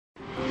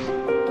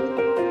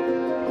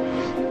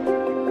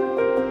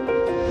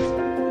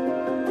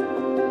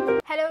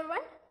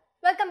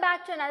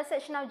back to another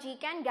session of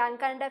GCAN, Gallant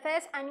Current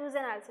Affairs and News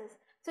Analysis.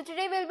 So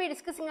today we will be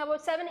discussing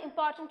about 7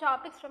 important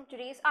topics from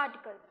today's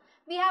article.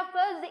 We have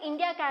first the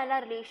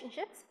India-Canada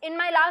relationships. In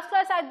my last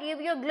class I gave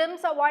you a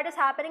glimpse of what is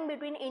happening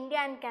between India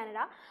and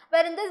Canada,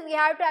 where in this we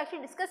have to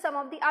actually discuss some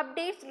of the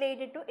updates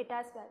related to it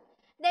as well.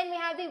 Then we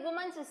have the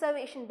Women's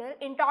Reservation Bill.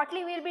 In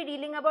totally we will be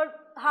dealing about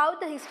how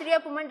the history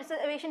of Women's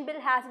Reservation Bill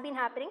has been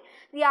happening,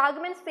 the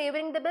arguments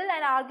favoring the bill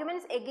and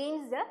arguments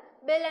against the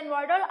bill, and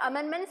what all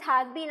amendments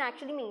have been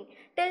actually made.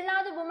 Till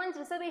now the Women's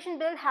Reservation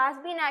Bill has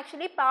been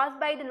actually passed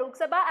by the Lok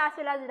Sabha as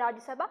well as the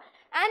Rajya Sabha,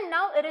 and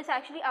now it is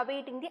actually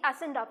awaiting the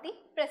assent of the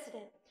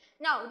President.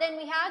 Now then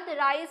we have the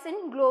rise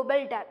in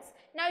global debts.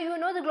 Now you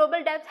know the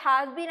global debts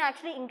has been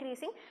actually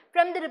increasing.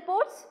 From the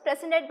reports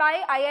presented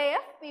by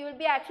IIF, we will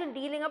be actually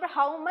dealing about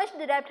how much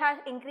the debt has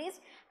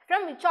increased,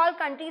 from which all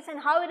countries, and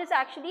how it is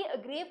actually a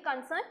grave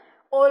concern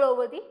all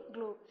over the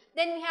globe.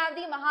 Then we have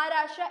the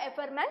Maharashtra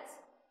FRMLs.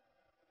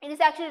 It is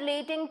actually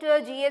relating to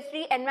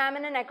GST,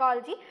 environment and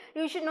ecology.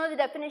 You should know the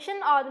definition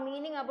or the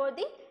meaning about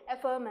the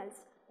FRMLs.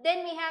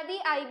 Then we have the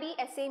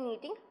IBSA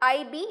meeting.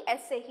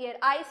 IBSA here,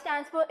 I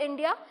stands for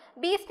India,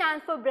 B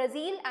stands for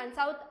Brazil, and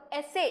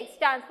SA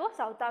stands for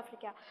South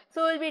Africa.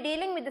 So we will be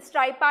dealing with this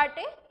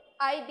tripartite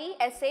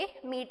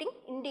IBSA meeting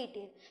in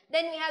detail.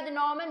 Then we have the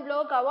Norman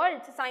Block Award,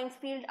 it's a science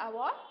field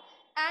award.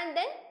 And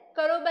then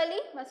Karobali,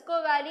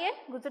 Moscow Valley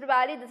and Gujrat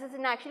Valley, this is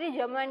in actually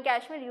Jammu and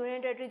Kashmir,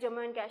 Union Territory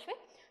Jammu and Kashmir.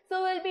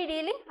 So we will be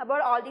dealing about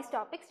all these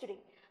topics today.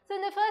 So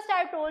in the first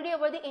I have told you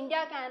about the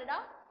India-Canada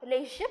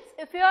relationships.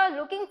 If you are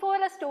looking for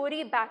a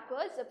story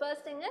backwards, the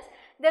first thing is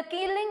the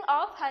killing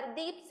of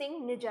Hardeep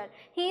Singh Nijjar.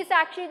 He is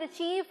actually the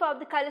chief of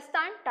the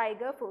Khalistan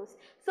Tiger Force.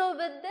 So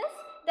with this,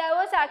 there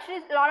was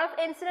actually a lot of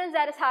incidents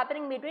that is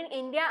happening between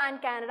India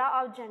and Canada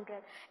of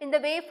general. In the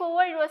way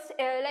forward, it was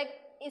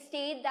it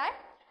stated that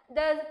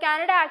the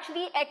Canada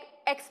actually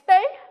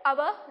expelled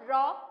our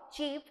raw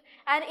chief,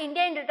 and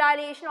India in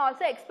retaliation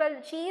also expelled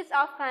the chiefs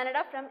of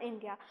Canada from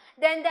India.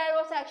 Then there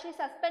was actually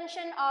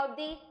suspension of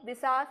the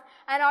visas,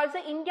 and also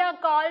India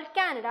called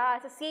Canada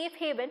as a safe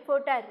haven for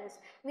terrorists.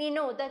 We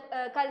know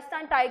that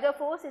Khalistan Tiger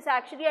Force is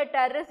actually a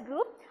terrorist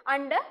group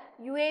under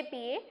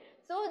UAPA.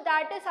 So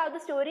that is how the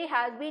story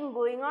has been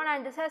going on,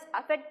 and this has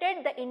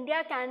affected the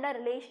India-Canada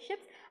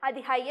relationships at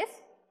the highest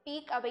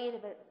peak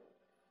available.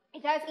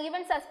 It has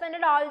even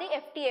suspended all the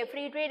FTA,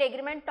 free trade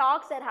agreement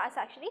talks that has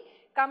actually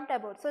come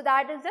about. So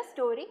that is the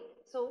story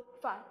so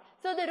far.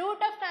 So the root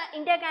of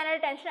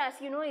India-Canada tension, as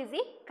you know, is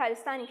the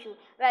Khalistan issue,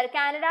 where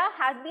Canada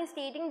has been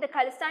stating the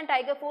Khalistan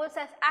Tiger Force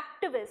as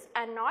activists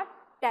and not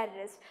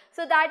terrorists.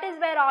 So that is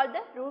where all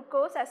the root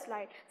cause has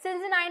lied.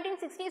 Since the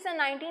 1960s and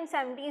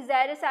 1970s,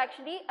 there is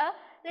actually a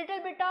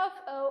little bit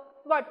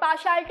of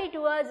partiality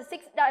towards the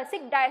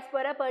Sikh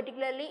diaspora,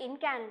 particularly in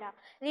Canada,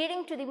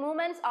 leading to the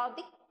movements of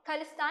the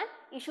Khalistan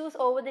issues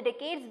over the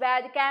decades,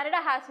 where the Canada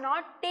has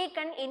not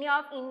taken any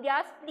of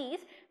India's pleas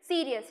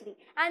seriously.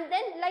 And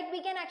then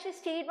we can actually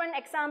state one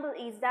example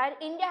is that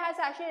India has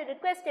actually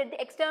requested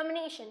the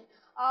extermination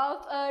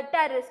of a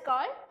terrorist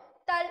called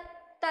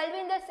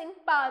Talvinder Singh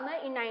Palmer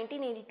in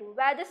 1982,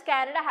 where this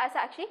Canada has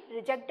actually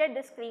rejected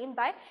this claim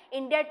by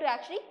India to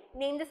actually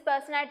name this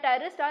person as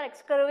terrorist or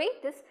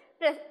excavate this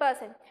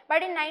person.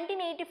 But in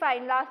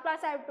 1985, in last class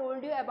I have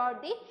told you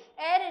about the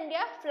Air India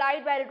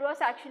flight where it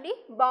was actually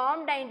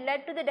bombed and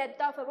led to the death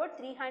of about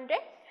 300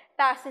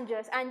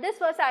 passengers, and this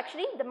was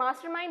actually the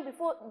mastermind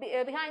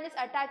behind this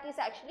attack is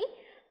actually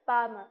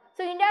Palmer.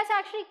 So India has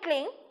actually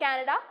claimed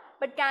Canada,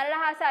 but Canada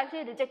has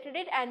actually rejected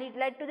it, and it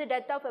led to the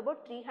death of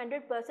about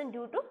 300 persons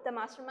due to the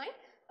mastermind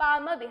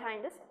Palmer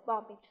behind this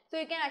bombing. So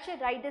you can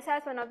actually write this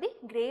as one of the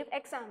grave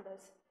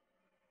examples.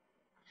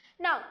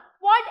 Now,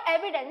 what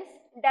evidence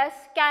does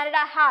Canada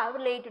have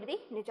related to the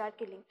Nijjar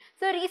killing?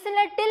 So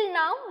recently, till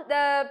now,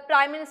 the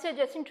Prime Minister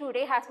Justin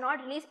Trudeau has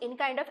not released any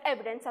kind of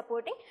evidence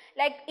supporting,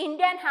 like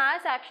India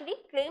has actually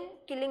claimed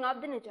killing of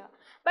the Nijjar.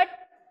 But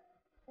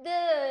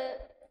the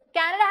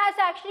Canada has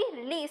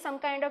actually released some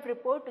kind of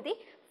report to the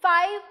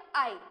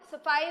 5I. So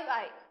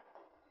 5I,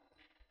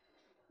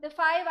 the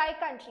 5I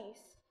countries.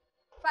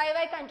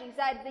 5I countries,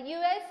 that is the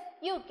US,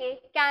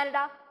 UK,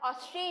 Canada,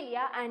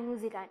 Australia and New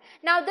Zealand.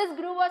 Now this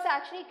group was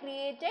actually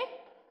created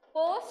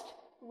post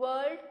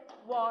World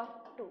War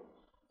II.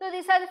 So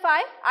these are the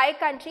 5I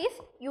countries: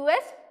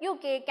 US,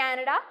 UK,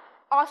 Canada,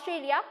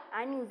 Australia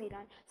and New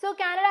Zealand. So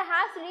Canada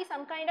has released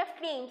some kind of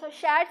claims or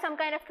shared some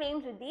kind of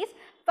claims with these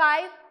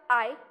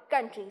 5I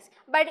countries,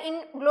 but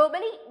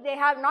globally they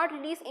have not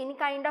released any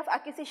kind of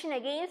accusation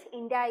against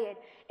India yet.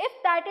 If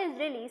that is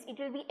released, it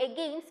will be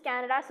against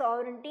Canada's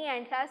sovereignty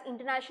and has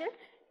international,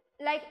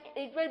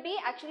 it will be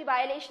actually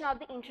violation of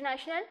the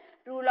international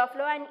rule of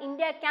law, and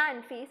India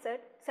can face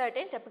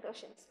certain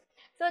repercussions.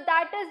 So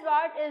that is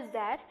what is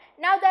there.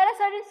 Now there are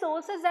certain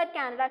sources that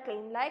Canada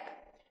claim, like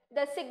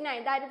the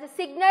SIGNI, that is the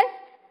signal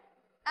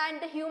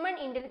and the human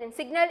intelligence,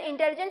 signal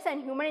intelligence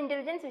and human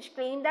intelligence, which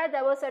claim that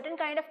there were certain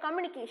kind of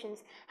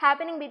communications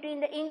happening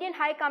between the Indian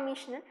High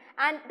Commissioner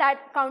and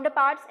that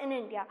counterparts in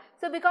India.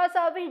 So because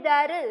of which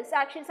there is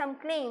actually some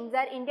claims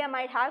that India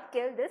might have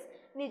killed this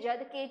Nijjar,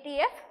 the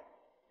KTF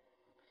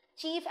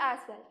chief as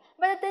well.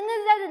 But the thing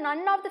is that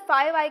none of the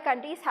Five Eyes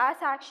countries has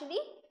actually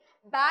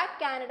backed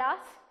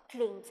Canada's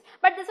claims.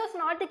 But this was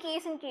not the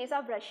case in case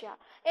of Russia.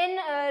 In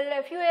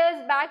a few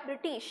years back,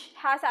 British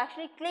has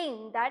actually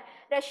claimed that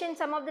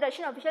some of the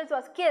Russian officials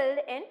was killed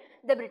in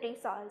the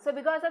British soil. So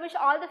because of which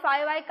all the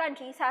Five Eyes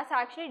countries has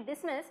actually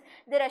dismissed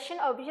the Russian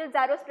officials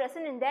that was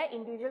present in their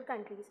individual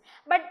countries.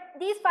 But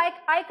these Five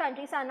Eyes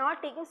countries are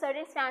not taking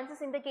certain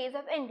stances in the case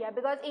of India,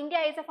 because India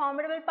is a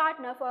formidable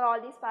partner for all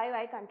these Five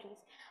Eyes countries.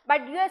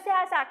 But USA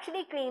has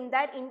actually claimed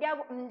that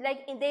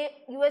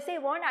USA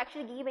won't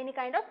actually give any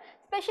kind of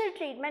special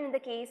treatment in the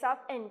case of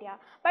India.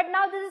 But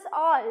now this is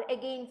all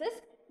against this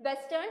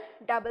Western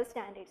double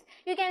standards.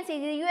 You can see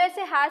the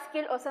USA has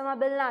killed Osama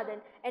bin Laden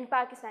in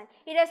Pakistan.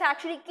 It has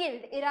actually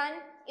killed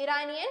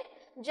Iranian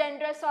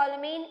General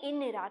Soleimani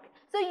in Iraq.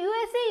 So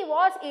USA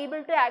was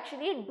able to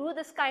actually do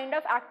this kind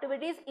of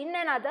activities in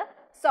another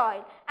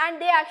soil,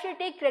 and they actually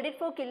take credit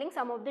for killing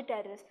some of the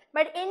terrorists.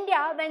 But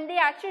India, when they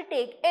actually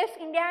if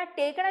India had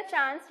taken a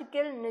chance to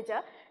kill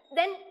Niger,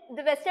 then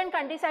the Western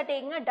countries are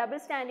taking a double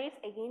standards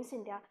against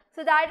India.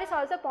 So that is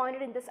also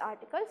pointed in this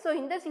article. So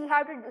in this you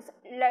have to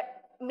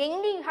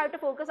mainly you have to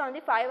focus on the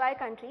Five Eyes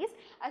countries,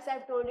 as I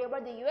have told you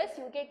about the US,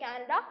 UK,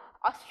 Canada,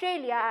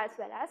 Australia as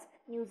well as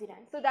New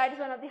Zealand. So that is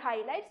one of the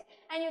highlights,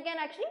 and you can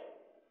actually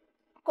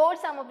quote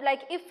some of,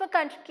 like, if a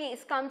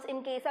case comes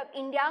in case of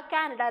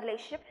India-Canada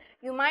relationship,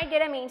 you might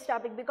get a mains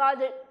topic, because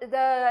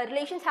the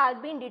relations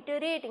have been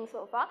deteriorating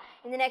so far.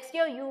 In the next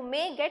year you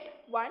may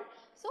get one,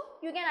 so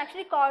you can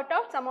actually quote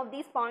out some of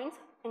these points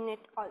in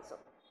it also.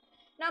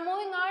 Now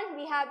moving on,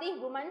 we have the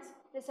Women's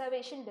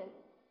Reservation Bill.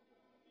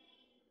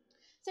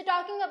 So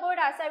talking about,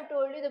 as I have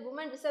told you, the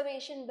Women's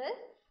Reservation Bill,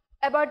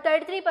 about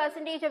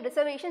 33% of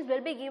reservations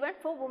will be given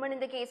for women in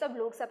the case of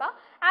Lok Sabha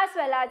as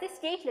well as the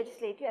State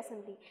Legislative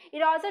Assembly.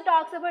 It also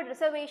talks about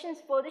reservations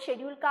for the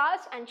scheduled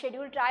caste and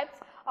scheduled tribes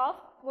of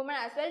women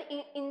as well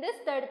in this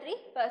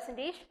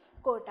 33%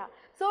 quota.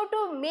 So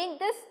to make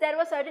this, there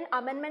were certain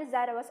amendments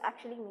that was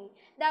actually made.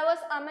 There was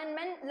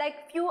amendment,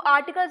 like few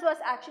articles was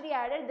actually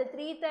added, the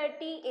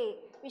 330A,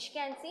 which you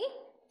can see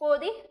for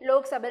the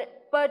Lok Sabha,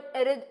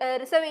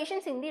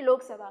 reservations in the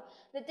Lok Sabha,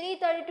 the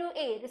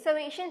 332A,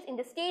 reservations in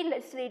the State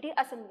Legislative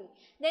Assembly.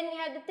 Then we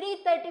have the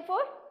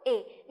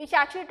 334A, which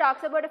actually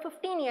talks about a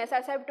 15 years.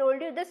 As I have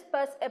told you, this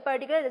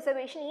particular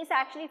reservation is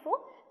actually for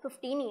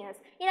 15 years.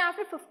 And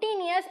after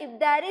 15 years, if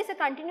there is a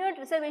continued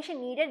reservation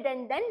needed,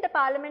 then the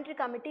parliamentary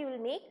committee will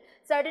make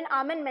certain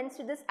amendments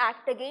to this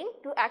act again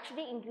to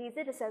actually increase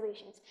the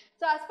reservations.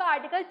 So as per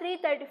article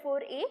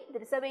 334A, the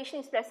reservation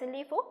is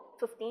presently for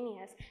 15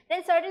 years.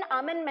 Then certain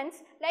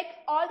amendments, like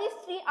all these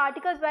three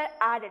articles were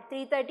added,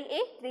 330A,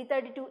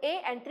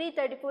 332A and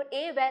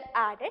 334A were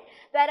added,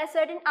 whereas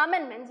certain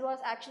amendments was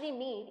actually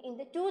made in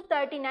the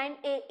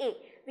 239AA,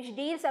 which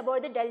deals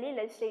about the Delhi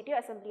Legislative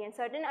Assembly, and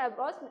certain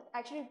was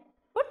actually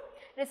put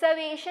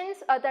reservations,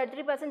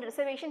 33%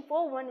 reservation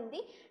for women in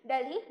the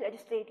Delhi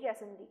Legislative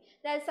Assembly.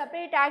 There is a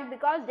separate act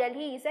because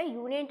Delhi is a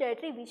union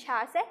territory which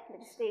has a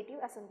legislative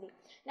assembly.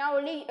 Now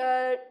only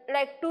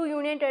like two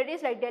union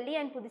territories like Delhi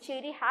and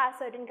Puducherry has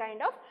certain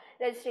kind of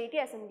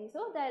legislative assembly.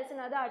 So there is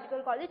another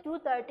article called the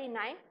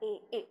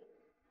 239AA.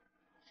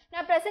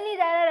 Now presently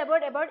there are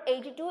about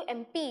 82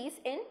 MPs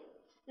in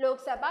Lok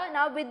Sabha.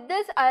 Now with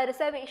this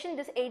reservation,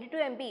 this 82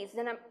 MPs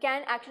then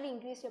can actually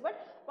increase to about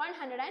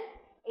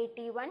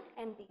 181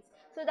 MPs.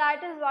 So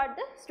that is what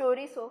the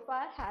story so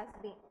far has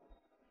been.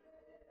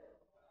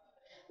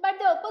 But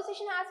the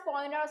opposition has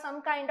pointed out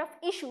some kind of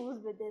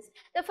issues with this.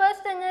 The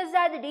first thing is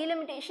that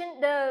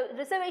the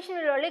reservation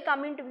will only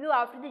come into view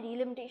after the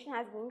delimitation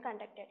has been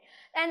conducted.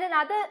 And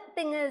another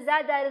thing is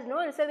that there is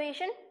no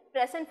reservation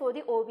present for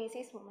the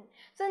OBCs women.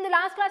 So in the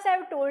last class I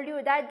have told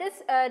you that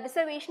this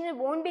reservation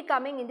won't be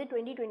coming in the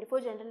 2024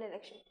 general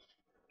election.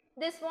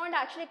 This won't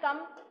actually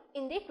come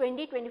in the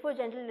 2024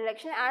 general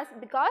election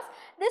because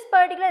this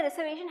particular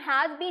reservation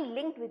has been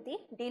linked with the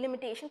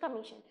delimitation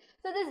commission.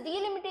 So this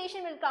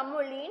delimitation will come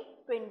only in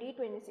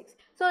 2026.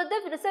 So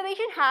the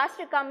reservation has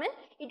to come in,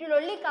 it will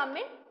only come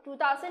in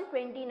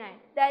 2029.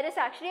 There is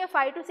actually a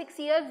 5 to 6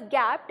 years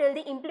gap till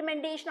the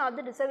implementation of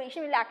the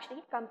reservation will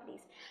actually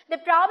complete. The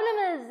problem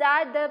is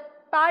that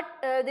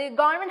the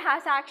government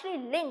has actually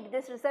linked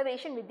this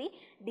reservation with the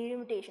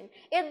delimitation.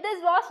 If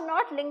this was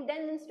not linked,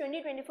 then in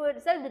 2024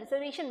 itself the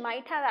reservation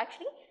might have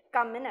actually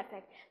come in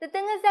effect. The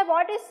thing is that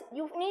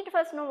you need to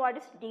first know what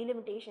is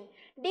delimitation.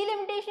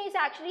 Delimitation is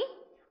actually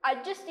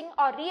adjusting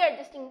or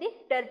readjusting the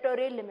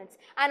territorial limits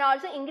and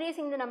also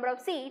increasing the number of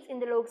seats in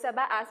the Lok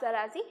Sabha as well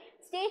as the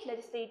state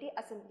legislative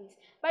assemblies.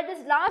 But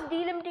this last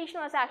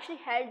delimitation was actually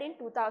held in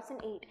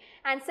 2008,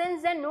 and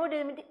since then no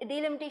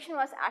delimitation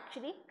was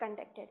actually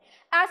conducted.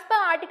 As per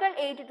Article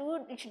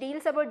 82, which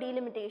deals about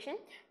delimitation,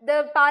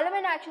 the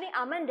Parliament actually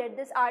amended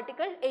this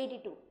Article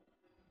 82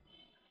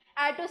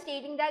 to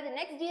stating that the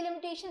next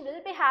delimitation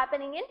will be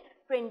happening in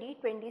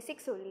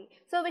 2026 only.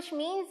 So which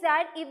means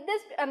that if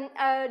this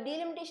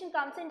delimitation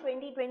comes in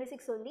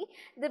 2026 only,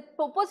 the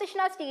proposition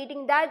are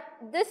stating that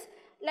this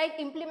like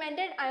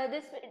implemented,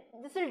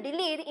 this will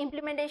delay the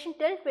implementation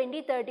till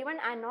 2031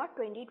 and not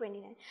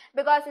 2029,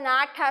 because an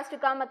act has to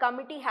come, a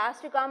committee has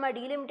to come, a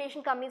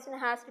delimitation commission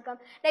has to come.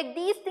 Like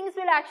these things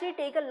will actually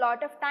take a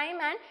lot of time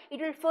and it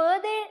will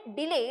further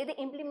delay the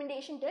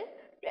implementation till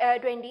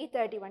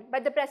 2031.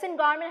 But the present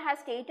government has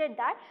stated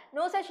that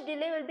no such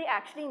delay will be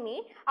actually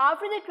made.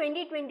 After the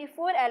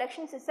 2024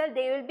 elections itself,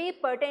 they will be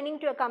pertaining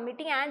to a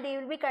committee and they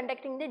will be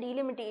conducting the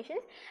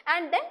delimitations,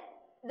 and then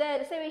the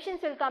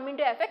reservations will come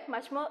into effect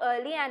much more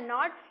early and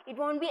not, it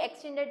won't be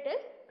extended till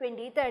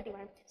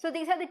 2031. So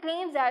these are the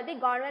claims that the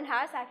government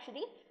has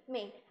actually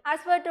made. As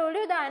I told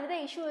you, the another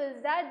issue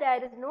is that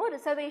there is no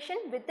reservation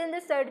within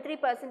this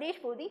 33%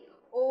 for the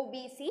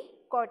OBC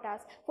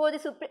quotas. For the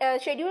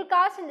scheduled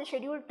caste and the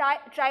scheduled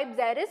tribes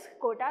there is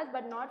quotas,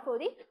 but not for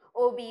the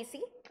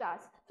OBC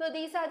class. So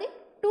these are the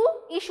two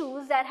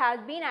issues that has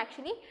been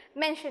actually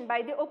mentioned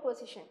by the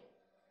opposition.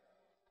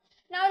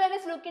 Now let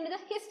us look into the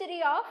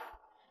history of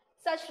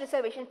such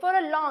reservation. For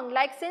a long,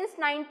 like since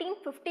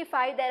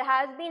 1955, there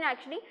has been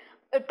actually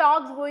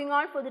talks going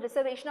on for the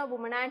reservation of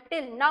women, and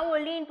till now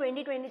only in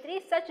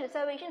 2023 such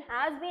reservation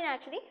has been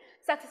actually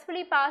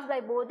successfully passed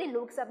by both the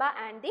Lok Sabha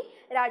and the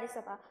Rajya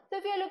Sabha. So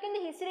if you look in the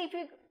history, if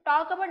you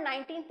talk about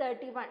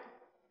 1931,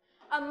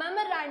 a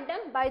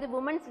memorandum by the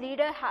women's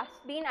leader has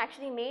been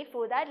actually made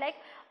for that, like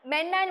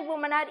men and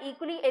women are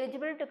equally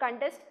eligible to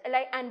contest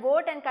and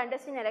vote and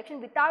contest in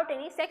election without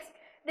any sex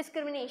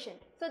discrimination.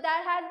 So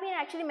that has been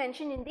actually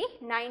mentioned in the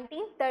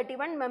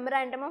 1931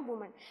 memorandum of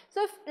women.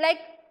 So if, like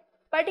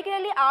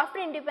particularly after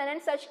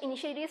independence, such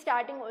initiatives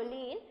starting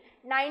only in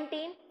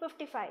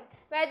 1955,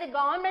 where the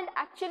government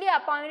actually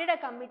appointed a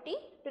committee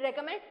to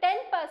recommend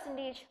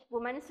 10%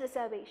 women's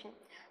reservation.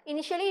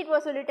 Initially it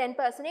was only 10%,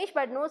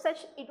 but no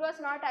such, it was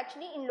not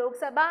actually in Lok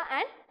Sabha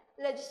and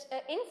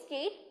in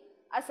state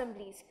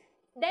assemblies.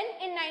 Then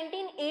in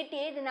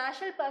 1988, the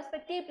National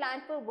Perspective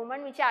Plan for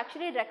Women, which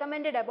actually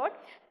recommended about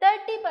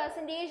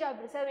 30% of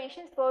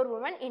reservations for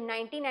women in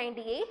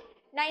 1988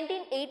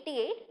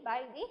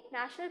 by the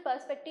National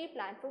Perspective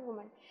Plan for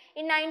Women.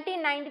 In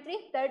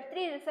 1993,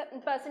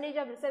 33%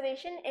 of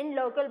reservation in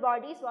local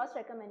bodies was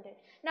recommended.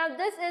 Now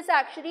this is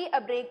actually a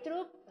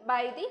breakthrough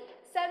by the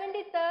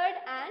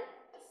 73rd and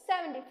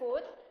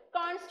 74th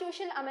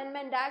Constitutional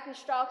Amendment Act,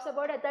 which talks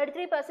about a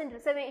 33%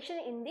 reservation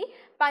in the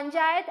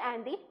Panchayat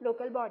and the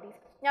local bodies.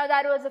 Now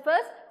that was the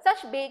first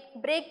such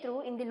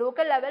breakthrough in the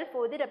local level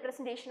for the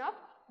representation of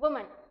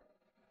women.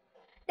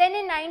 Then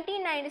in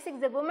 1996,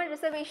 the Women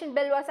Reservation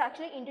Bill was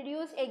actually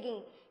introduced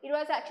again. It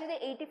was actually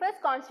the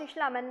 81st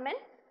Constitutional Amendment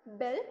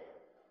Bill.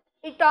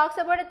 It talks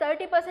about a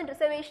 30%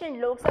 reservation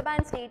in Lok Sabha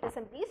and state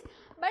assemblies,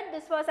 but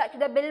this was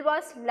actually, the bill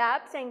was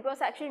lapsed and it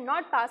was actually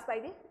not passed by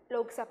the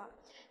Lok Sabha.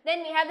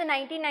 Then we have the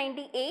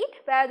 1998,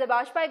 where the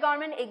Vajpayee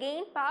government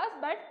again passed,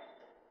 but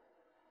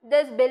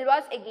this bill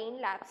was again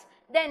lapsed.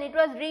 Then it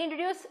was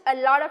reintroduced a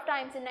lot of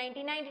times in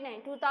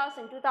 1999,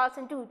 2000,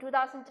 2002,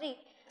 2003,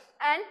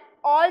 and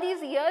all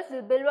these years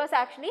the bill was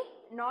actually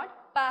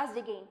not passed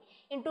again.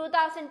 In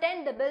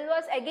 2010, the bill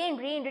was again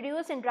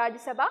reintroduced in Rajya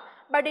Sabha,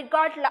 but it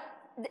got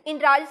in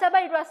Rajya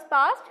Sabha it was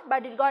passed,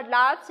 but it got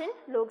lapsed in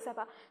Lok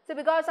Sabha. So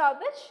because of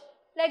which,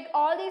 like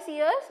all these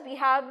years, we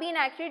have been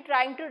actually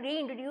trying to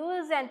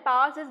reintroduce and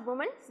pass this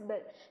women's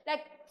bill.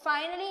 Like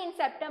finally in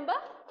September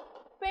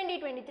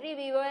 2023,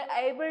 we were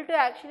able to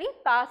actually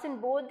pass in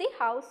both the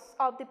House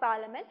of the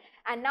Parliament,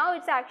 and now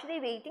it's actually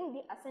waiting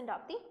the assent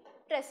of the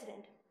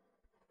President.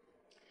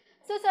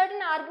 So certain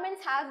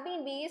arguments have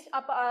been based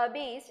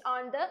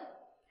on the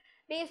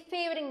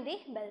favoring the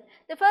bill.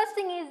 The first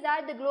thing is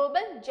that the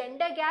Global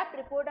Gender Gap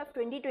Report of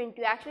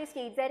 2022 actually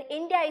states that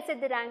India is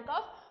at the rank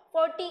of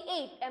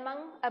 48 among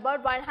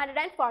about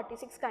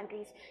 146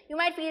 countries. You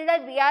might feel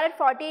that we are at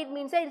 48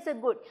 means that it's a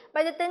good,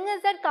 but the thing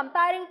is that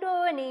comparing to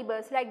our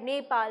neighbors like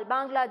Nepal,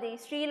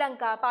 Bangladesh, Sri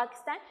Lanka,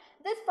 Pakistan,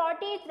 this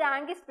 48th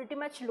rank is pretty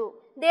much low.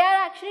 They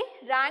are actually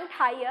ranked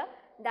higher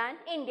than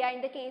India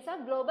in the case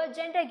of Global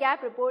Gender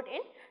Gap Report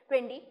in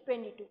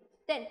 2022.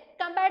 Then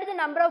compared to the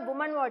number of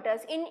women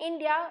voters in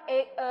India,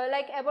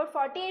 like about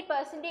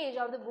 48%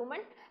 of the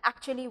women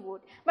actually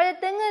vote. But the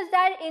thing is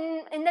that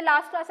in the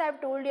last class I have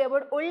told you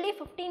about only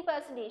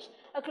 15%,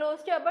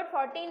 close to about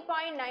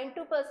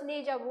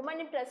 14.92% of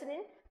women in present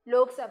in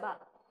Lok Sabha.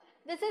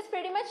 This is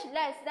pretty much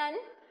less than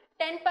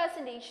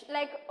 10%,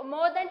 like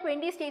more than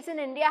 20 states in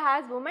India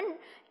has women,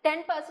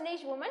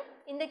 10% women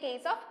in the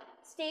case of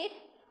state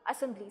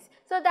assemblies.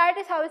 So that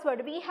is how it's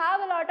worked. We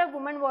have a lot of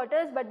women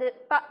voters, but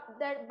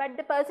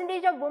the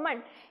percentage of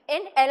women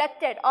in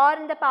elected or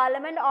in the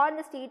parliament or in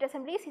the state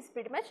assemblies is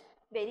pretty much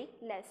very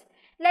less.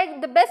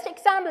 Like the best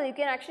example you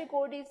can actually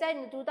quote is that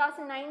in the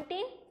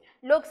 2019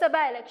 Lok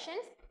Sabha elections,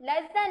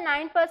 less than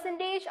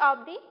 9%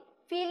 of the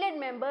fielded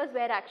members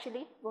were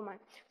actually women.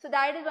 So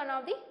that is one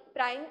of the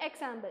prime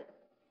example.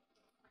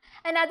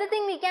 Another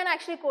thing we can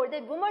actually quote,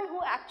 that women who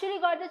actually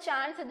got the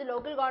chance at the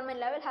local government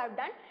level have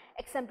done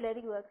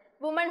exemplary work.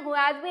 Women who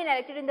has been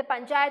elected in the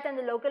panchayat and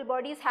the local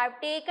bodies have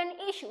taken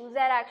issues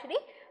that actually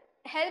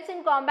helps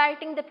in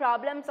combating the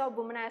problems of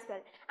women as well,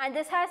 and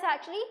this has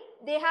actually,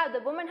 the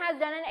woman has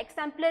done an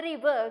exemplary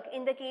work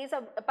in the case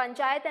of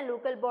panchayat and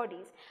local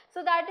bodies.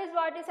 So that is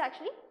what is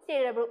actually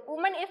stated about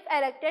women. If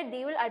elected,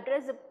 they will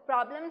address the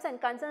problems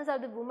and concerns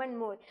of the woman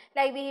more,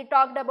 like we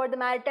talked about the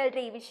marital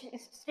tree, which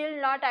is still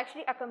not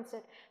actually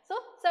accomplished. So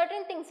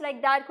certain things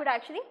like that could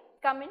actually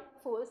come in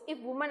force if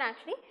women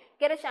actually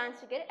get a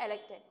chance to get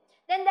elected.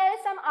 Then there is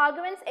some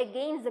arguments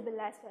against the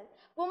bill as well.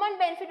 Women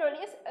benefit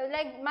only,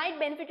 might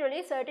benefit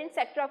only certain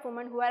sector of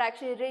women who are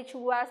actually rich,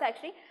 who has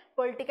actually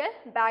political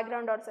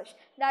background or such.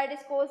 That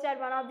is posed as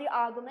one of the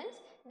arguments.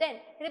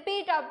 Then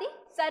repeat of the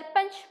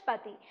Sarpanch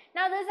Pati.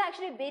 Now this is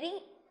actually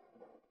very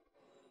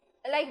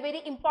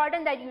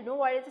important that you know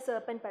what is the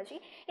Sarpanch Pati.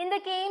 In the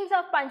case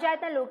of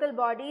panchayat and local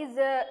bodies,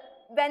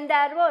 when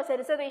there was a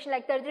reservation,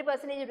 like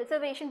 33%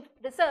 reservation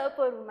reserved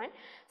for women,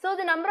 so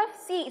the number of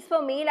seats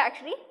for male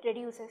actually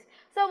reduces.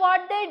 So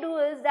what they do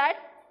is that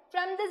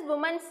from this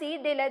woman's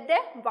seat, they let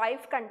their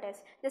wife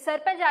contest. The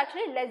Sarpanch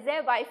actually lets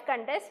their wife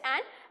contest,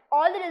 and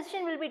all the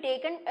decision will be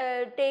taken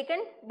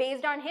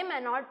based on him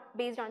and not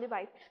based on the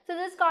wife. So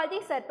this is called the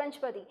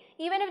Sarpanch Pati.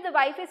 Even if the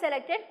wife is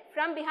elected,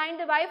 from behind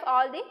the wife,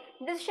 all the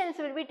decisions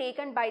will be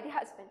taken by the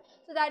husband.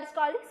 So that is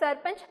called the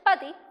Sarpanch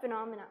Pati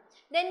phenomena.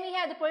 Then we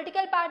have the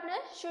political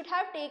partners should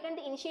have taken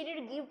the initiative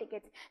to give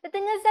tickets. The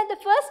thing is that the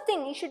first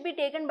thing it should be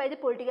taken by the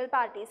political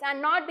parties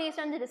and not based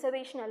on the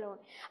reservation alone.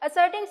 A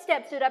certain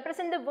steps to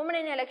represent the women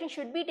in election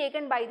should be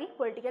taken by the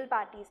political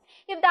parties.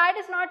 If that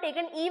is not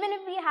taken, even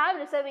if we have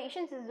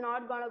reservations, it is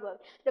not going to work.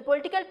 The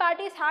political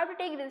parties have to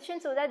take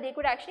decisions so that they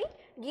could actually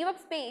give up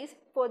space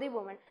for the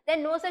women.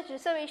 Then no such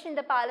reservation in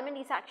the parliament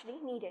is actually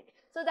needed.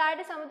 So that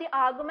is some of the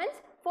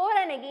arguments for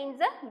and against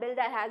the bill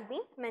that has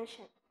been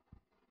mentioned.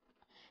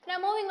 Now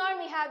moving on,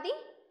 we have the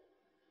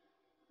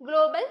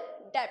global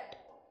debt.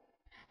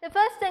 The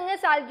first thing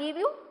is I'll give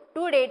you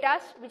two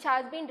data which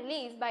has been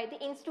released by the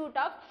Institute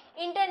of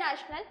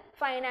International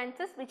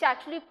Finances, which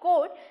actually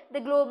quote the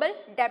global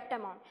debt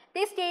amount.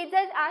 They state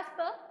that as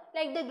per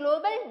the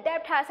global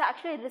debt has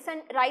actually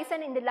risen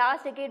in the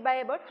last decade by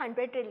about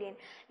 100 trillion.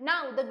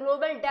 Now the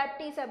global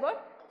debt is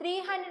about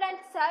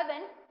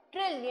 307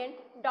 trillion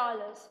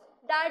dollars.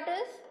 That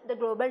is the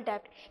global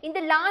debt. In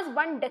the last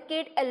one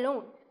decade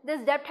alone,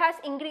 this debt has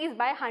increased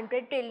by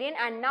 100 trillion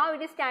and now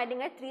it is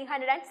standing at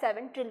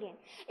 307 trillion.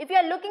 If you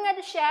are looking at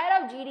the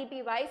share of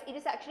GDP wise, it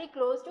is actually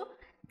close to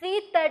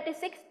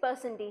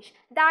 336%.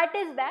 That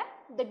is where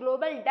the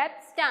global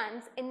debt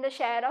stands in the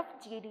share of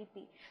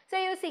GDP. So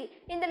you see,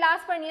 in the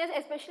last 1 year,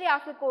 especially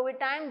after COVID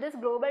time, this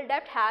global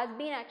debt has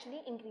been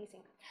actually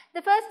increasing.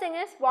 The first thing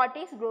is, what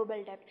is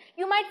global debt?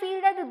 You might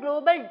feel that the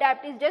global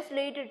debt is just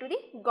related to the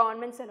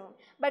governments alone,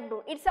 but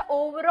no, it's a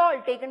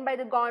overall taken by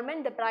the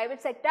government, the private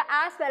sector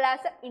as well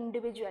as the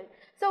individual.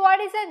 So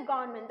what is a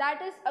government?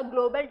 That is a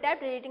global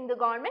debt relating the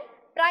government,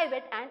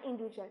 private and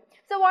individual.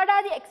 So what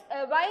are the,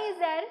 why is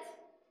there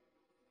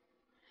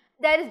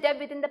is debt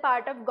within the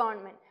part of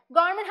government?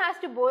 Government has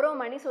to borrow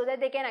money so that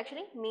they can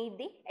actually meet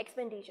the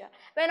expenditure.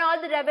 When all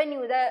the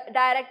revenue, the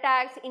direct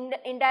tax,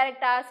 indirect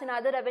tax and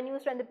other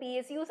revenues from the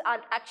PSUs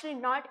are actually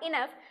not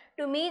enough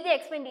to meet the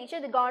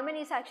expenditure, the government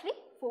is actually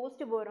forced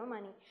to borrow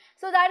money.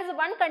 So that is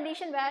one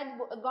condition where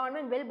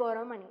government will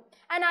borrow money.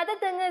 Another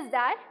thing is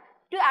that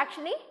to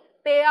actually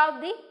pay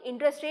off the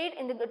interest rate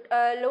in the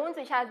loans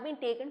which has been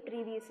taken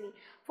previously.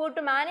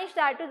 To manage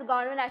that, the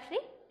government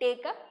actually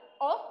take up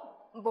or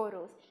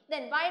borrows.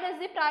 Then why does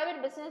the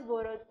private business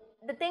borrow?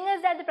 The thing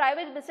is that the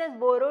private business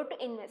borrow to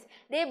invest.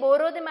 They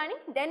borrow the money,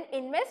 then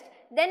invest,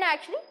 then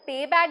actually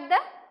pay back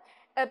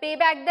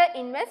the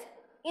invest.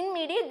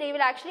 Immediately they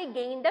will actually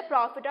gain the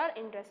profit or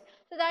interest.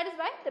 So that is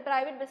why the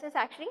private business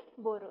actually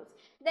borrows.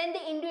 Then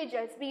the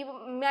individuals, we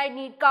might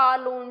need car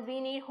loans, we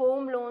need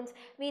home loans,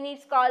 we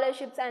need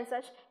scholarships and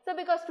such. So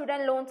because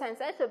student loans and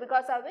such, so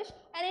because of which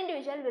an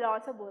individual will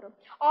also borrow.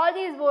 All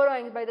these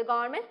borrowings by the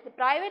government, the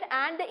private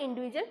and the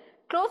individual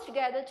close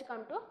together to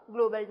come to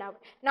global debt.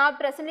 Now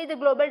presently the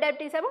global debt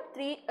is about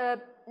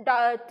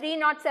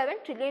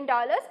 $307 trillion,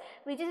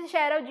 which is a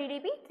share of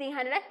GDP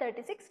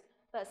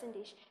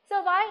 336%.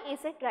 So why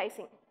is it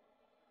rising?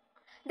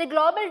 The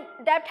global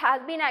debt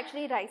has been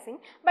actually rising,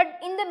 but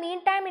in the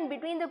meantime, in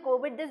between the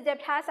COVID, this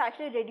debt has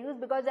actually reduced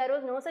because there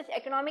was no such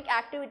economic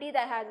activity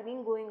that has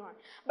been going on.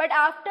 But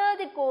after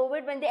the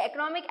COVID, when the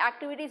economic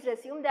activities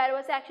resumed, there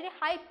was actually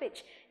high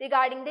pitch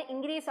regarding the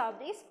increase of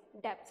these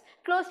debts.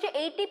 Close to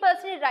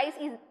 80%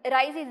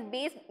 rise is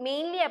based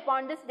mainly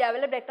upon this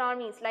developed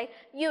economies like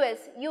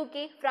US,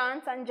 UK,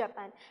 France and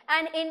Japan.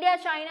 And India,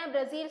 China,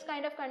 Brazil's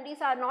kind of countries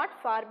are not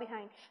far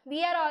behind.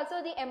 We are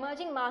also the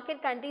emerging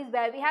market countries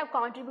where we have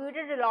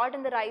contributed a lot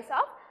in the rise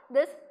of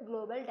this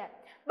global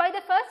debt. By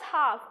the first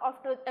half of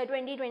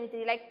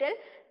 2023, like till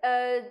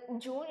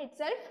June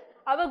itself,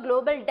 our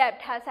global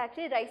debt has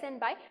actually risen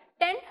by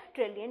 $10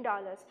 trillion.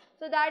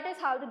 So that is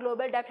how the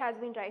global debt has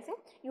been rising.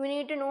 You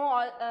need to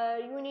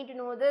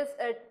know this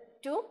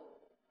to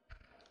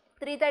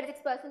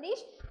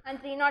 336% and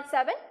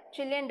 $307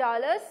 trillion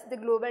the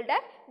global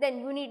debt. Then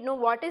you need to know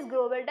what is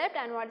global debt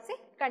and what is the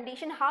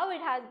condition, how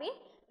it has been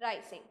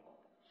rising.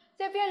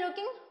 So if you are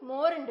looking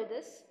more into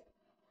this,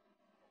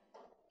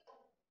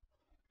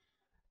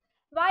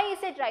 why is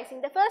it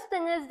rising? The first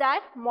thing is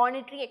that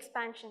monetary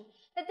expansion.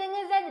 The thing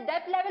is that the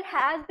debt level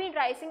has been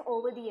rising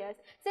over the years.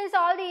 Since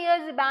all the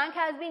years, the bank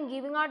has been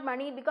giving out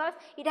money because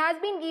it has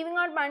been giving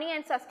out money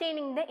and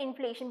sustaining the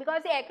inflation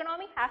because the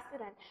economy has to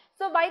run.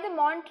 So by the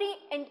monetary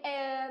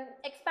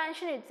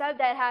expansion itself,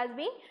 there has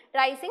been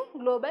rising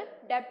global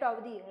debt over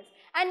the years.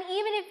 And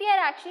even if we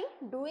are actually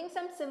doing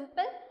some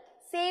simple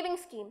saving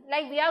scheme,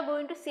 like we are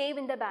going to save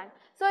in the bank.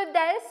 So if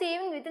there is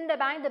saving within the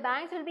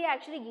banks will be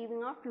actually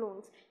giving out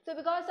loans. So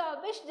because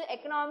of which the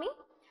economy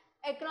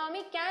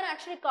can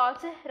actually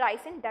cause a rise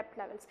in debt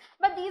levels.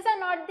 But these are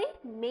not the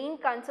main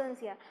concerns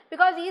here,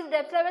 because these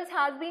debt levels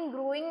has been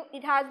growing,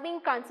 it has been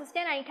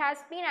consistent, and it has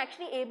been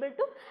actually able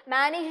to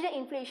manage the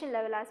inflation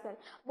level as well.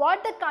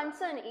 What the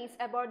concern is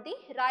about the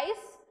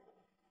rise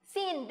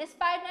seen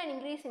despite an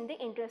increase in the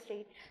interest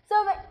rate.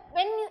 So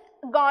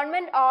when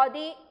government or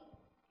the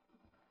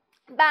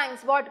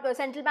banks,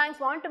 central banks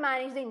want to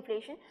manage the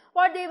inflation,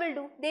 what they will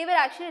do? They will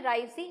actually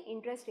rise the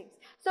interest rates.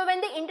 So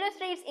when the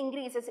interest rates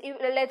increases,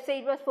 let's say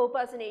it was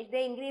 4%,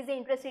 they increase the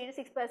interest rate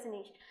to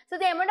 6%. So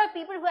the amount of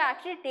people who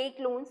actually take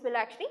loans will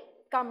actually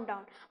come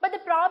down. But the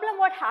problem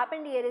what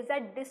happened here is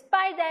that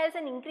despite there is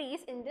an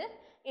increase in the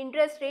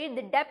interest rate,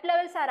 the debt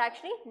levels are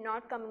actually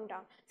not coming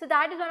down. So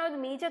that is one of the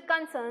major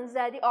concerns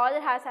that the author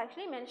has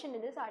actually mentioned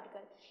in this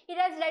article. It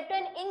has led to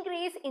an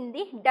increase in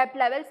the debt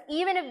levels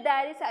even if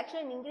there is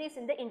actually an increase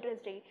in the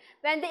interest rate.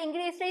 When the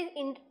interest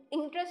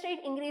rate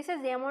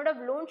increases, the amount of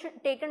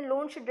taken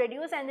loan should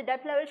reduce and the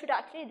debt level should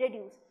actually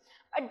reduce.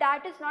 But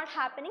that is not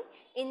happening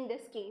in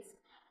this case.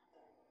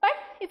 But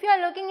if you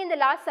are looking in the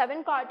last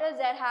 7 quarters,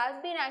 there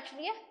has been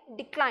actually a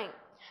decline.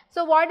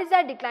 So what is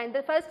that decline?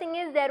 The first thing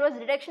is there was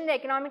reduction in the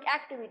economic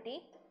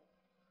activity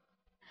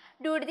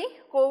due to the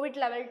COVID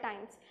level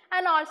times,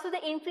 and also the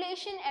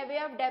inflation away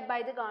of debt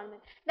by the government.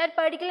 That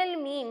particularly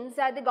means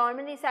that the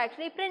government is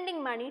actually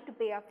printing money to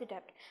pay off the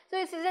debt. So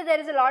this is that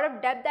there is a lot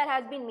of debt that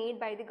has been made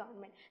by the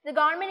government. The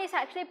government is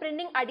actually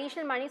printing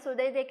additional money so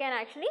that they can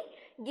actually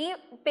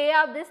pay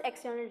off this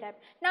external debt.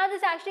 Now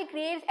this actually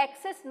creates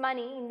excess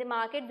money in the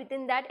market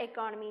within that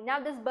economy. Now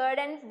this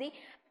burdens the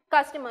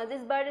customers,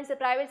 this burdens the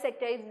private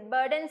sector, it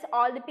burdens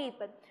all the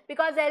people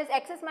because there is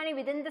excess money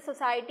within the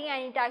society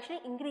and it actually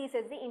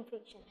increases the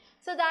inflation.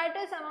 So that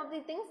is some of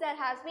the things that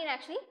has been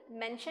actually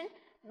mentioned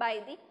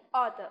by the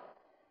author.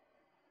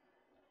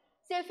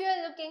 So if you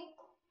are looking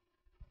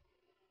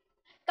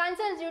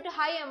concerns due to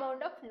high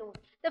amount of loan.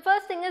 The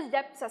first thing is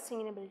debt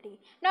sustainability.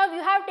 Now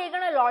you have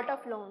taken a lot of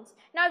loans.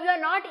 Now you are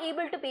not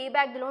able to pay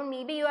back the loan.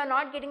 Maybe you are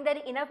not getting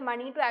that enough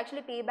money to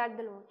actually pay back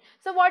the loan.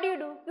 So what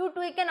do? You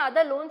take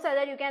another loan so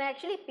that you can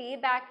actually pay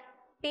back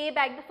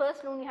the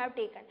first loan you have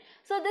taken.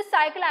 So this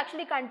cycle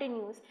actually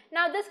continues.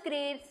 Now this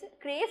creates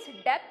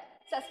debt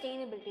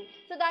sustainability.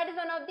 So that is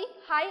one of the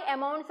high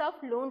amounts of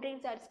loan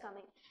rates that is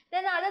coming.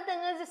 Then the other thing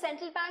is the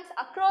central banks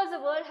across the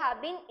world have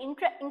been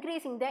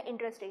increasing their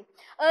interest rate.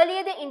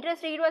 Earlier the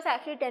interest rate was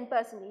actually 10%.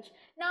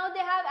 Now they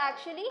have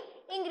actually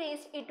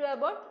increased it to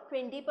about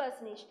 20%,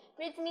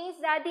 which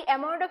means that the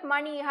amount of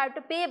money you have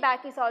to pay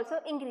back is also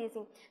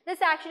increasing.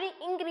 This actually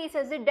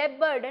increases the debt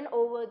burden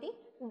over the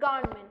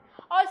government.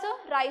 Also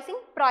rising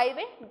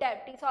private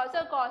debt is also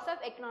a cause of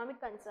economic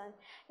concern.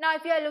 Now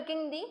if you are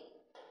looking the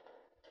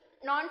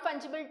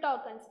non-fungible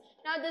tokens.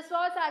 Now this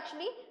was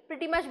actually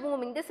pretty much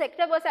booming. This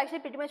sector was actually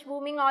pretty much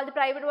booming. All the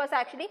private was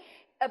actually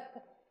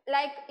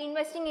like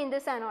investing in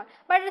this and all.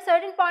 But at a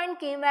certain point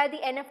came where the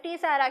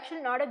NFTs are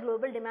actually not a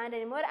global demand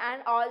anymore,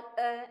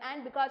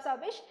 and because of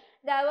which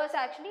there was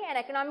actually an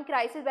economic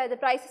crisis where the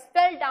prices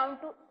fell down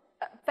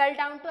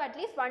to at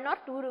least 1 or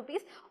 2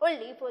 rupees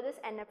only for this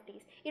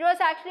NFTs. It was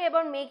actually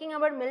about making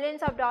about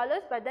millions of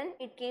dollars, but then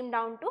it came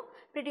down to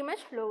pretty much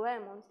lower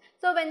amounts.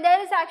 So when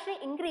there is actually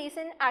increase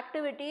in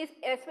activities,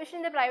 especially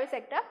in the private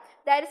sector,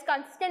 there is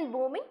consistent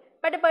booming,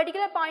 but a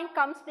particular point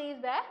comes place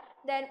where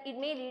then it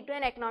may lead to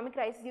an economic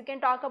crisis. You can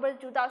talk about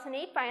the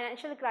 2008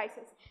 financial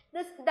crisis.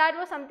 That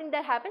was something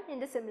that happened in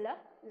the similar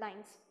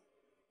lines.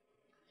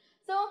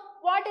 So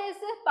what is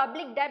the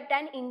public debt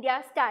and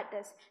India's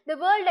status? The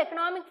World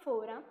Economic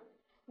Forum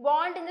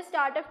warned in the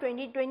start of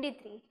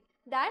 2023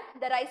 that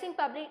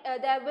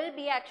there will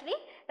be actually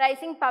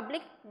rising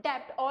public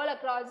debt all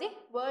across the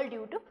world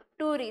due to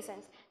 2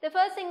 reasons. The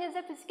first thing is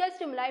the fiscal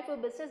stimuli for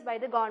business by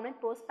the government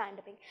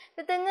post-pandemic.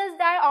 The thing is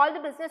that all the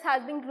business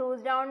has been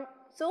closed down.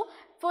 So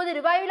for the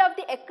revival of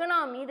the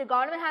economy, the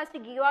government has to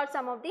give out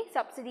some of the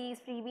subsidies,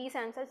 freebies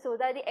and such so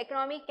that the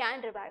economy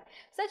can revive.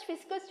 Such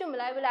fiscal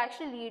stimuli will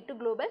actually lead to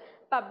global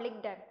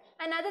public debt.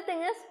 Another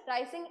thing is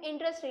rising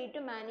interest rate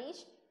to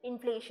manage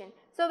inflation.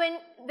 So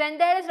when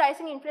there is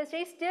rising interest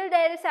rate, still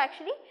there is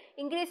actually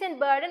increase in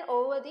burden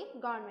over the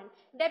government.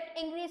 Debt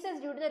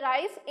increases due to the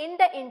rise in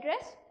the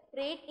interest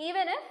rate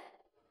even if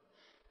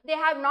they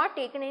have not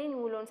taken any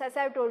new loans. As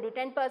I have told you,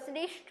 10%,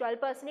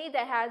 12%,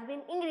 there has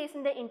been increase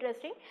in the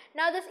interest rate.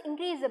 Now this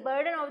increase the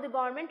burden of the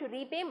government to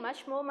repay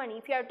much more money.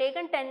 If you have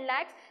taken 10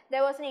 lakhs,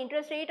 there was an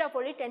interest rate of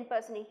only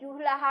 10%. You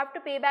will have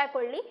to pay back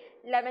only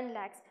 11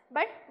 lakhs.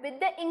 But with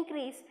the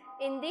increase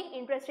in the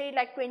interest rate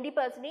like 20%,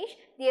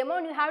 the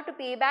amount you have to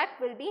pay back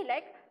will be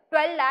like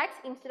 12 lakhs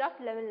instead of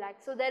 11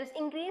 lakhs. So there is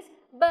increased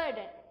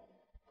burden.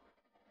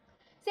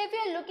 So if you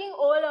are looking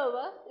all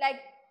over,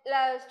 like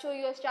let's show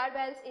you a chart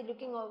while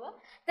looking over,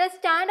 the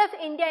stand of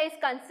India is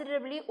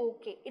considerably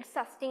okay, it's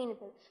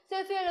sustainable. So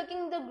if you are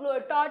looking the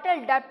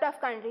total debt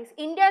of countries,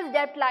 India's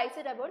debt lies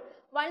at about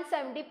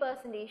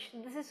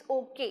 170%. This is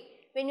okay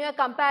when you are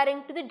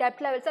comparing to the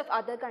debt levels of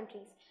other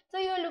countries. So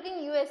you are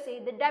looking USA,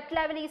 the debt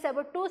level is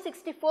about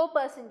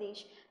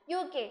 264%,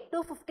 UK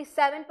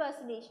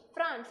 257%,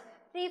 France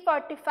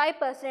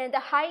 345%, and the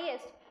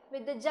highest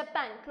with the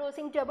Japan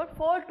closing to about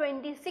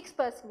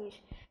 426%.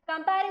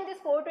 Comparing this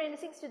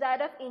 426 to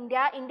that of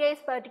India, India is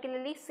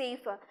particularly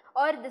safer,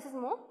 or this is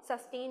more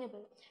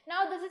sustainable.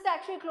 Now this is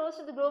actually close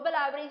to the global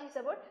average is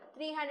about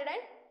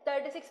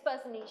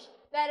 336%,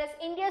 whereas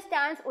India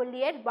stands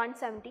only at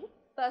 170%.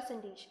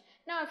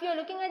 Now if you are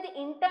looking at the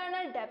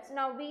internal debts,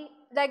 now we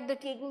have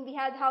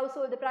the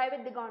household, the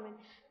private, the government.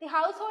 The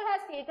household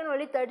has taken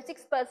only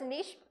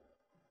 36%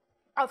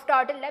 of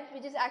total debt,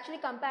 which is actually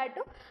compared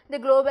to the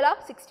global of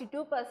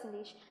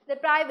 62%. The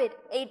private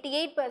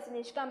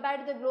 88%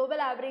 compared to the global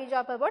average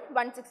of about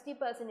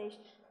 160%.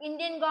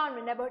 Indian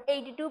government about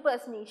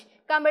 82%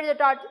 compared to the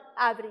total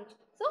average.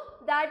 So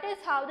that is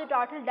how the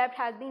total debt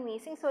has been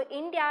facing. So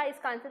India is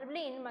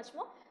considerably in much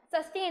more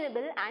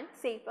sustainable and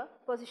safer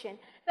position,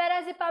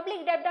 whereas the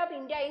public debt of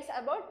India is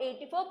about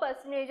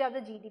 84% of the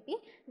GDP.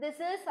 This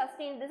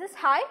is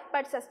high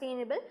but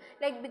sustainable,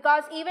 like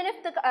because even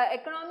if the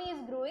economy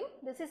is growing,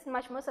 this is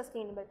much more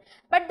sustainable.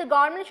 But the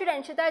government should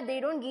ensure that they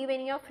don't give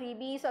any of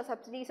freebies or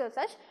subsidies or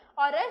such,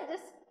 or else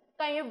this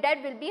kind of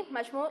debt will be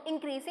much more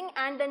increasing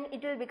and then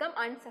it will become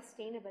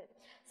unsustainable.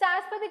 So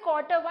as per the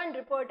Q1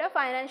 report of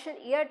financial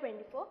year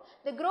 24,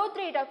 the growth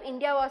rate of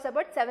India was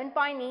about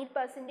 7.8%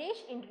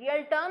 in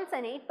real terms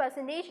and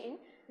 8% in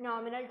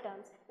nominal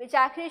terms, which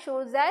actually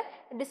shows that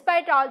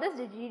despite all this,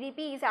 the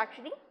GDP is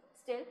actually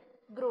still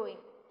growing.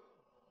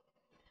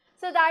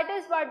 So that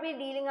is what we are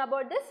dealing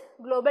about this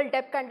global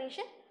debt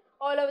condition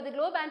all over the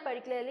globe and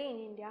particularly in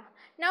India.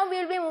 Now we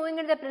will be moving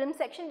into the prelim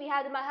section. We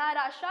have the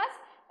Maharashtra's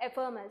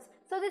ephemerals.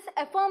 So these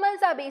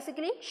ephemerals are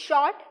basically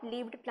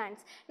short-lived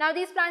plants. Now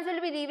these plants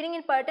will be living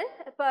in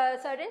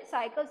certain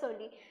cycles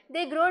only.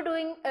 They grow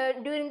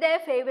during their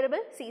favorable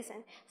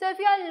season. So if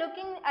you are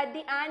looking at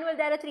the annual,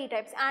 there are three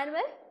types: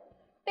 annual,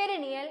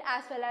 perennial,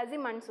 as well as the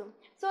monsoon.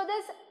 So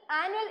this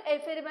annual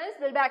ephemerals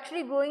will be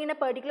actually growing in a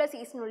particular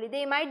season only.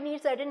 They might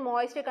need certain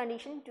moisture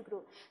condition to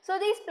grow. So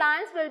these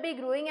plants will be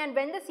growing, and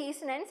when the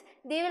season ends,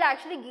 they will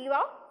actually give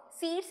out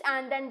seeds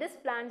and then these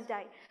plants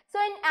die. So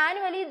in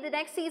annually, the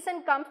next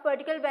season comes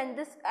particular when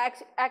this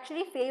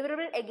actually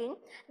favorable again,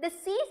 the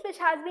seeds which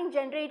has been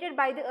generated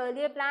by the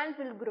earlier plants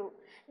will grow.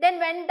 Then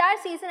when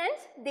that season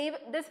ends,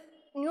 this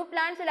new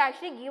plants will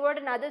actually give out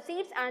another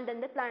seeds and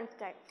then the plants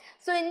die.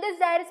 So in this,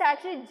 there is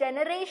actually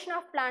generation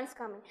of plants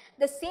coming.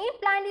 The same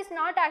plant is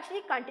not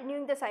actually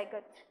continuing the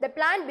cycle. The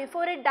plant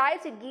before it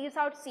dies, it gives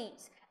out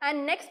seeds,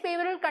 and next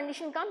favorable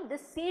condition comes,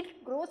 this seed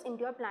grows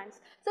into a plants.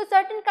 So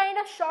certain kind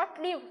of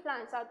short-lived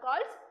plants are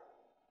called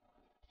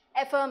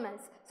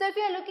ephemerals. So if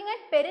you are looking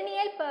at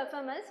perennial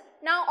ephemerals,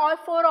 now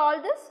for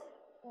all this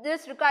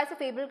requires a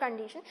favorable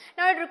condition.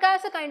 Now it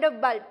requires a kind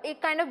of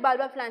bulb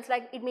of plants,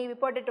 like it may be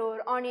potato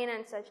or onion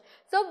and such.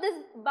 So this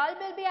bulb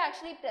will be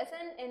actually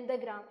present in the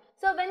ground.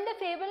 So when the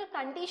favorable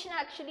condition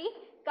actually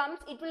comes,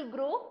 it will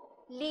grow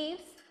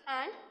leaves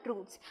and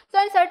roots. So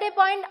at a certain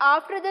point,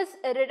 after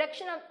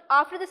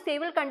this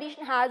favorable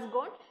condition has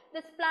gone,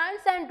 this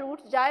plants and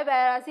roots die,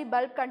 whereas the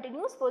bulb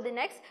continues for the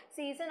next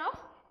season of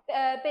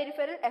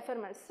peripheral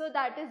ephemerals. So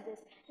that is this.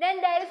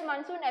 Then there is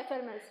monsoon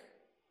ephemerals.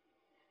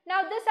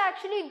 Now this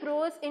actually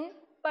grows in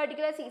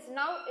particular season.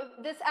 Now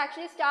if this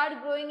actually start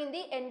growing in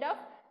the end of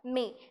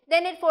May,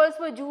 then it falls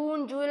for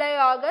June, July,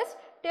 August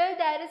till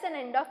there is an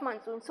end of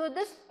monsoon. So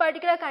this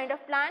particular kind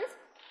of plants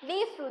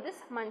live through this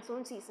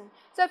monsoon season.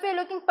 So if you are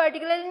looking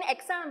particularly in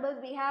examples,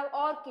 we have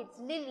orchids,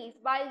 lilies,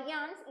 wild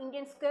yams,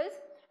 Indian squirrels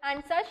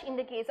and such in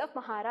the case of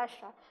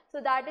Maharashtra. So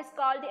that is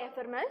called the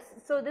ephemerals.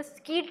 So this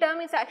key term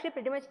is actually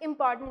pretty much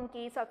important in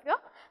case of your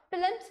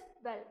prelims.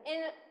 Well,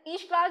 in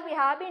each class we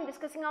have been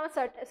discussing our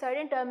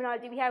certain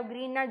terminology. We have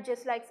green nut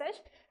just like such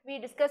we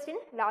discussed in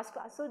last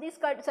class. So these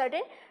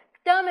certain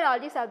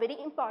terminologies are very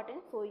important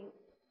for you.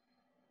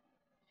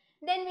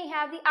 Then we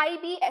have the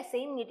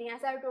IBSA meeting,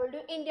 as I have told you,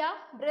 India,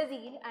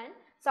 Brazil and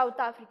South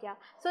Africa.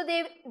 So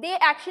they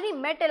actually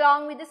met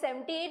along with the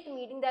 78th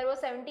meeting. There was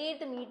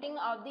 78th meeting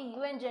of the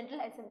UN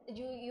General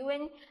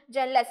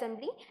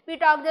Assembly. We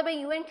talked about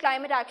UN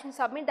Climate Action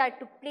Summit that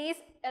took place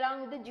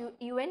along with the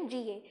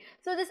UNGA.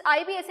 So this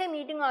IBSA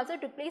meeting also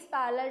took place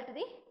parallel to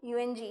the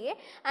UNGA,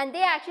 and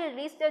they actually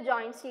released a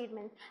joint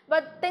statement.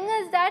 But thing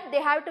is that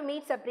they have to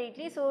meet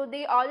separately. So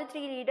all the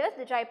three leaders,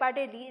 the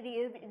tripartite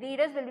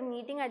leaders, will be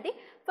meeting at the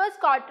first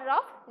quarter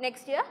of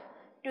next year.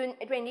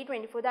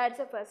 2024, that is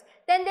the first.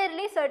 Then they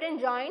release certain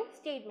joint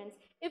statements.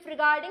 If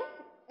regarding,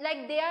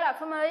 like they are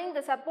affirming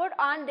the support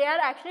and they are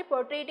actually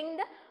portraying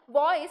the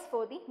voice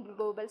for the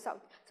global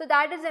south. So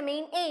that is the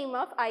main aim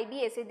of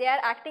IBSA. They are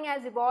acting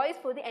as the voice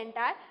for the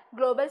entire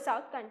global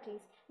south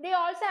countries. They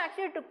also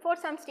actually took for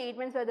some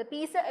statements for the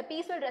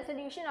peaceful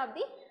resolution of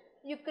the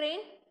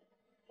Ukraine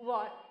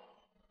war.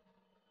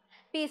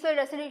 Peaceful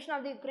resolution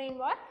of the Ukraine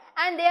war,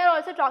 and they are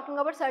also talking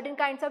about certain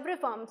kinds of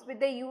reforms with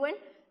the UN.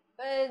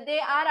 They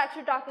are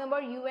actually talking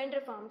about UN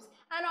reforms,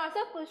 and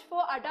also push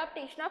for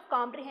adaptation of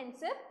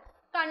comprehensive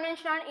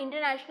convention on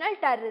international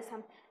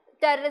terrorism,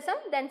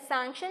 then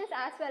sanctions,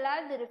 as well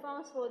as the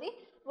reforms for the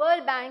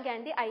World Bank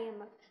and the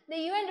IMF. The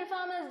UN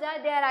reformers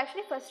that they are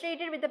actually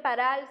frustrated with the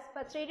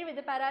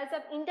paralysis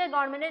of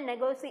intergovernmental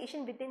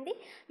negotiation within the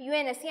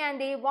UNSC, and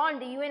they want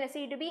the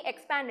UNSC to be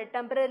expanded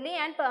temporarily,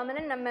 and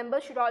permanent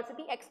members should also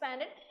be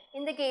expanded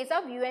in the case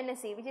of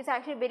UNSC, which is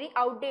actually very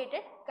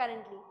outdated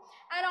currently.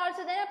 And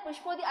also then a push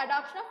for the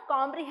adoption of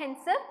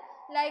comprehensive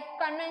like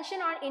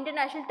convention on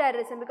international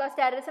terrorism, because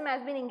terrorism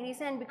has been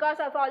increasing, and because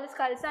of all this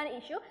Khalistan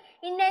issue,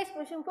 India is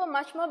pushing for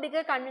much more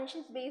bigger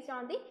conventions based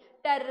on the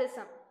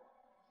terrorism.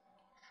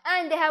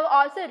 And they have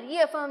also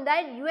reaffirmed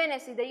that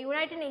UNSC, the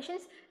United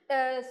Nations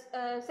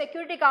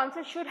Security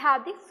Council, should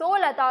have the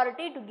sole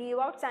authority to give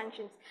out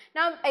sanctions.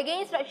 Now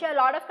against Russia, a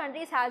lot of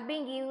countries have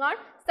been giving out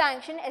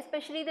sanctions,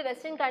 especially the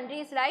Western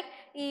countries like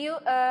EU,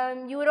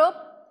 Europe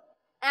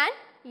and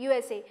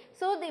USA.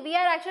 So we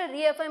are actually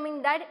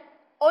reaffirming that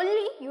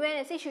only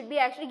UNSC should be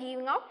actually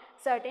giving out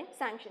certain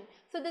sanctions.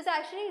 So this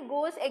actually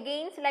goes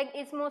against, like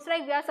it's most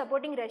like we are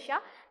supporting Russia.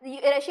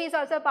 Russia is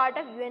also a part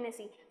of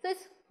UNSC. So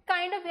it's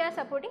kind of we are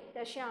supporting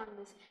Russia on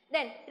this.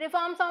 Then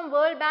reforms on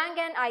World Bank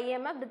and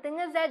IMF. The thing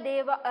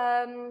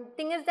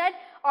is that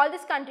all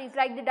these countries,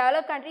 like the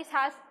developed countries,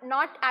 has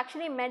not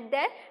actually met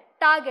their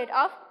target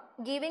of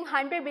giving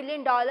 $100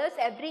 billion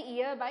every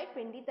year by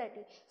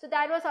 2030. So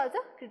that was also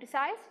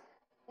criticized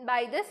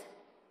by this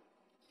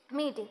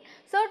meeting.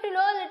 So to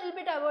know a little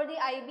bit about the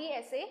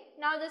IBSA,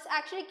 now this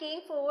actually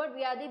came forward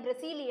via the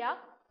Brasilia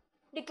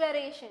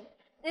Declaration.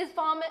 It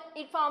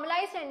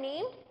formalized and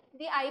named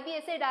the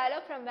IBSA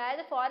dialogue, from where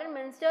the foreign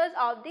ministers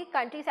of the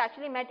countries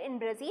actually met in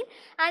Brazil,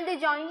 and they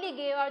jointly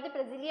gave out the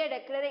Brasilia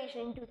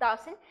Declaration in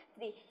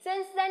 2003.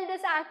 Since then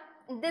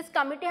this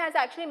committee has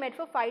actually met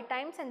for 5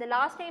 times, and the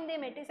last time they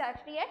met is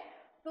actually at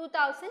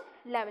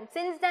 2011.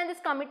 Since then this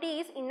committee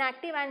is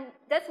inactive and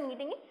thus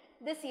meeting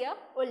this year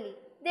only.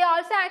 They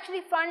also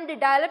actually fund the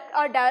developed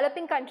or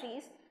developing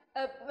countries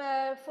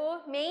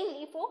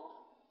mainly for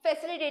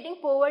facilitating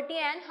poverty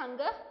and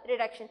hunger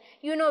reduction.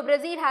 You know,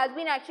 Brazil has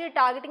been actually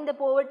targeting the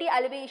poverty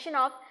alleviation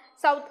of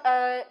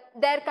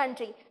their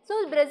country.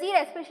 So Brazil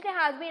especially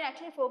has been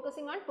actually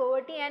focusing on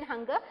poverty and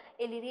hunger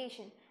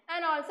alleviation.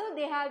 And also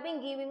they have been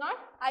giving out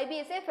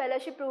IBSA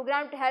fellowship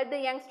program to help the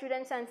young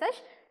students and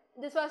such.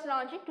 This was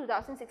launched in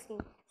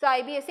 2016. So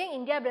IBSA,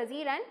 India,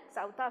 Brazil and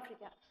South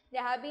Africa, they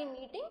have been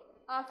meeting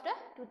after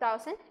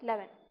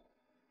 2011.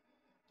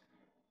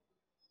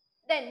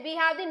 Then we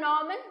have the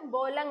Norman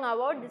Borlaug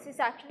Award. This is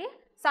actually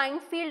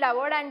Science Field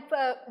Award, and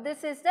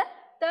this is the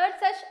third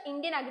such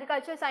Indian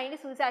agricultural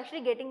scientist who is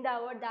actually getting the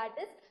award, that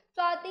is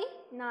Swati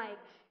Naik.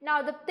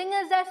 Now the thing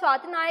is that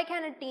Swati Naik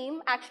and a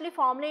team actually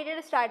formulated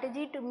a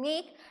strategy to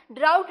make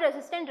drought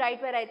resistant rice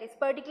varieties,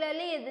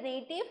 particularly the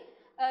native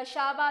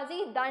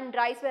Shahbazi Dun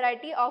rice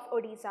variety of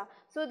Odisha.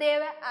 So they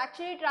were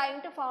actually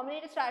trying to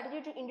formulate a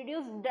strategy to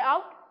introduce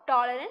drought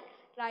tolerant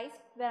rice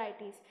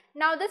varieties.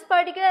 Now this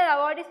particular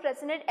award is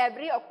presented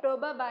every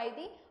October by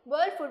the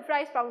World Food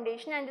Prize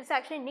Foundation, and this is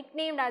actually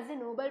nicknamed as the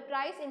Nobel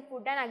Prize in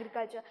Food and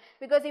Agriculture,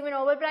 because even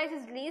Nobel Prize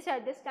is released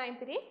at this time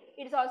period,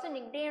 it is also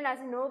nicknamed as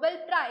the Nobel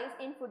Prize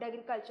in Food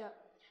Agriculture.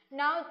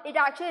 Now it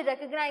actually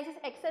recognizes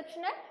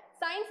exceptional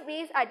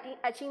science-based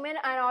achievement,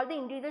 and all the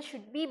individuals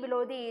should be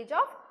below the age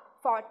of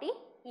 40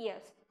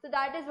 years. So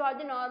that is what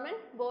the Norman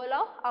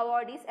Borlaug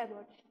Award is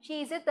about.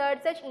 She is the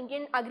third such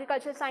Indian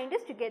agricultural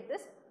scientist to get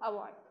this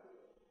award.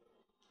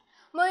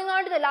 Moving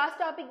on to the last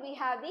topic, we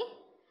have the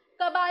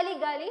Kabali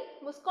Gully,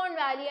 Muskon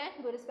Valley and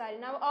Gurus Valley.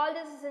 Now all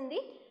this is in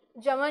the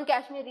Jammu and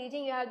Kashmir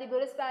region. You have the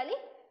Gurus Valley,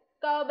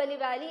 Kabali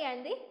Valley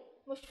and the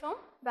Mushroom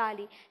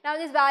Valley. Now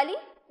this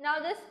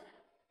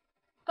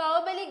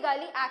Kabali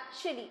Gully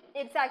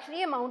it's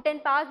actually a mountain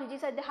pass which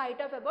is at the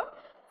height of about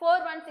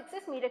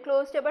 4166 meter,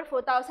 close to about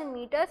 4000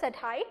 meters at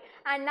height,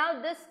 and now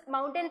this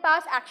mountain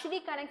pass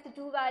actually connects the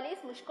two valleys,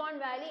 Mushkon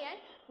Valley and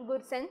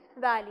Gursen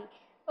Valley.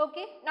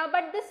 Okay, now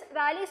but this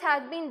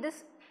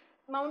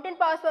mountain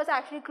pass was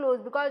actually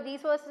closed because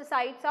these was the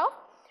sites of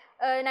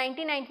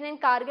 1999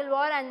 Kargil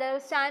war, and there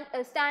was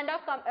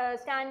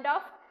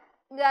standoff.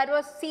 There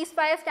was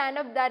ceasefire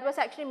standoff that was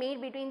actually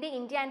made between the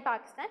India and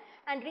Pakistan,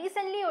 and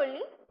recently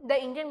only the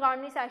Indian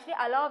government is actually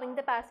allowing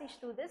the passage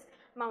through this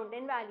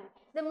mountain valley.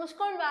 The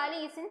Mushkon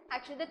Valley is in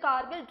actually the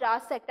Kargil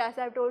Dras sector. As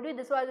I have told you,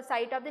 this was the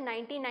site of the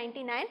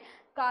 1999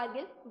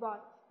 Kargil war.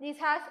 This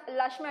has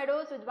lush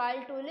meadows with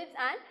wild tulips,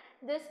 and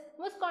this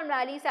Mushkon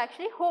Valley is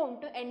actually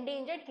home to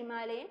endangered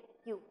Himalayan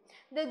yew.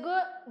 The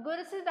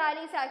Gursis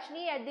Valley is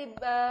actually at the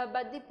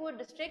Badipur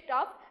district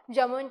of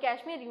Jammu and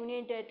Kashmir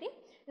Union Territory.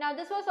 Now,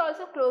 this was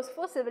also closed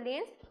for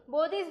civilians.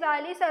 Both these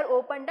valleys are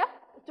opened up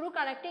through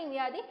connecting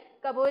via the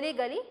Kaboli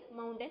Gully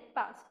mountain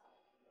pass.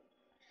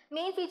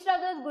 Main feature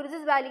of the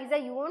Gursis Valley is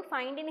that you won't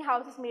find any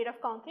houses made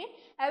of concrete.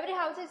 Every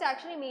house is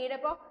actually made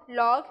up of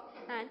log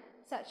and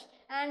such.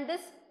 And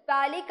this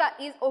valley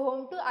is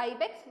home to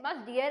ibex,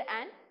 musk deer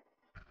and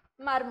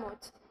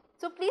marmots.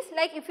 So, please,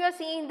 like, if you are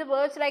seeing the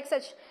words like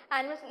such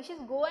animal species,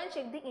 go and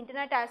check the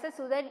internet as well,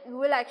 so that you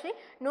will actually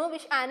know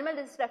which animal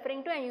this is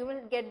referring to, and you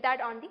will get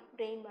that on the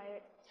brain by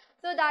it.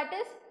 So, that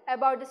is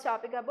about this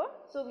topic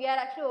about. So, we are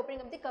actually opening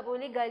up the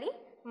Kaboli Gully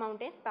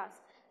mountain pass.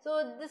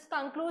 So, this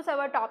concludes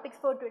our topics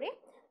for today.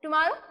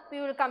 Tomorrow, we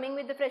will be coming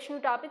with the fresh new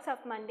topics of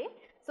Monday.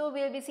 So,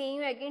 we will be seeing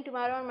you again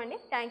tomorrow on Monday.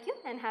 Thank you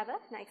and have a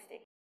nice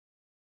day.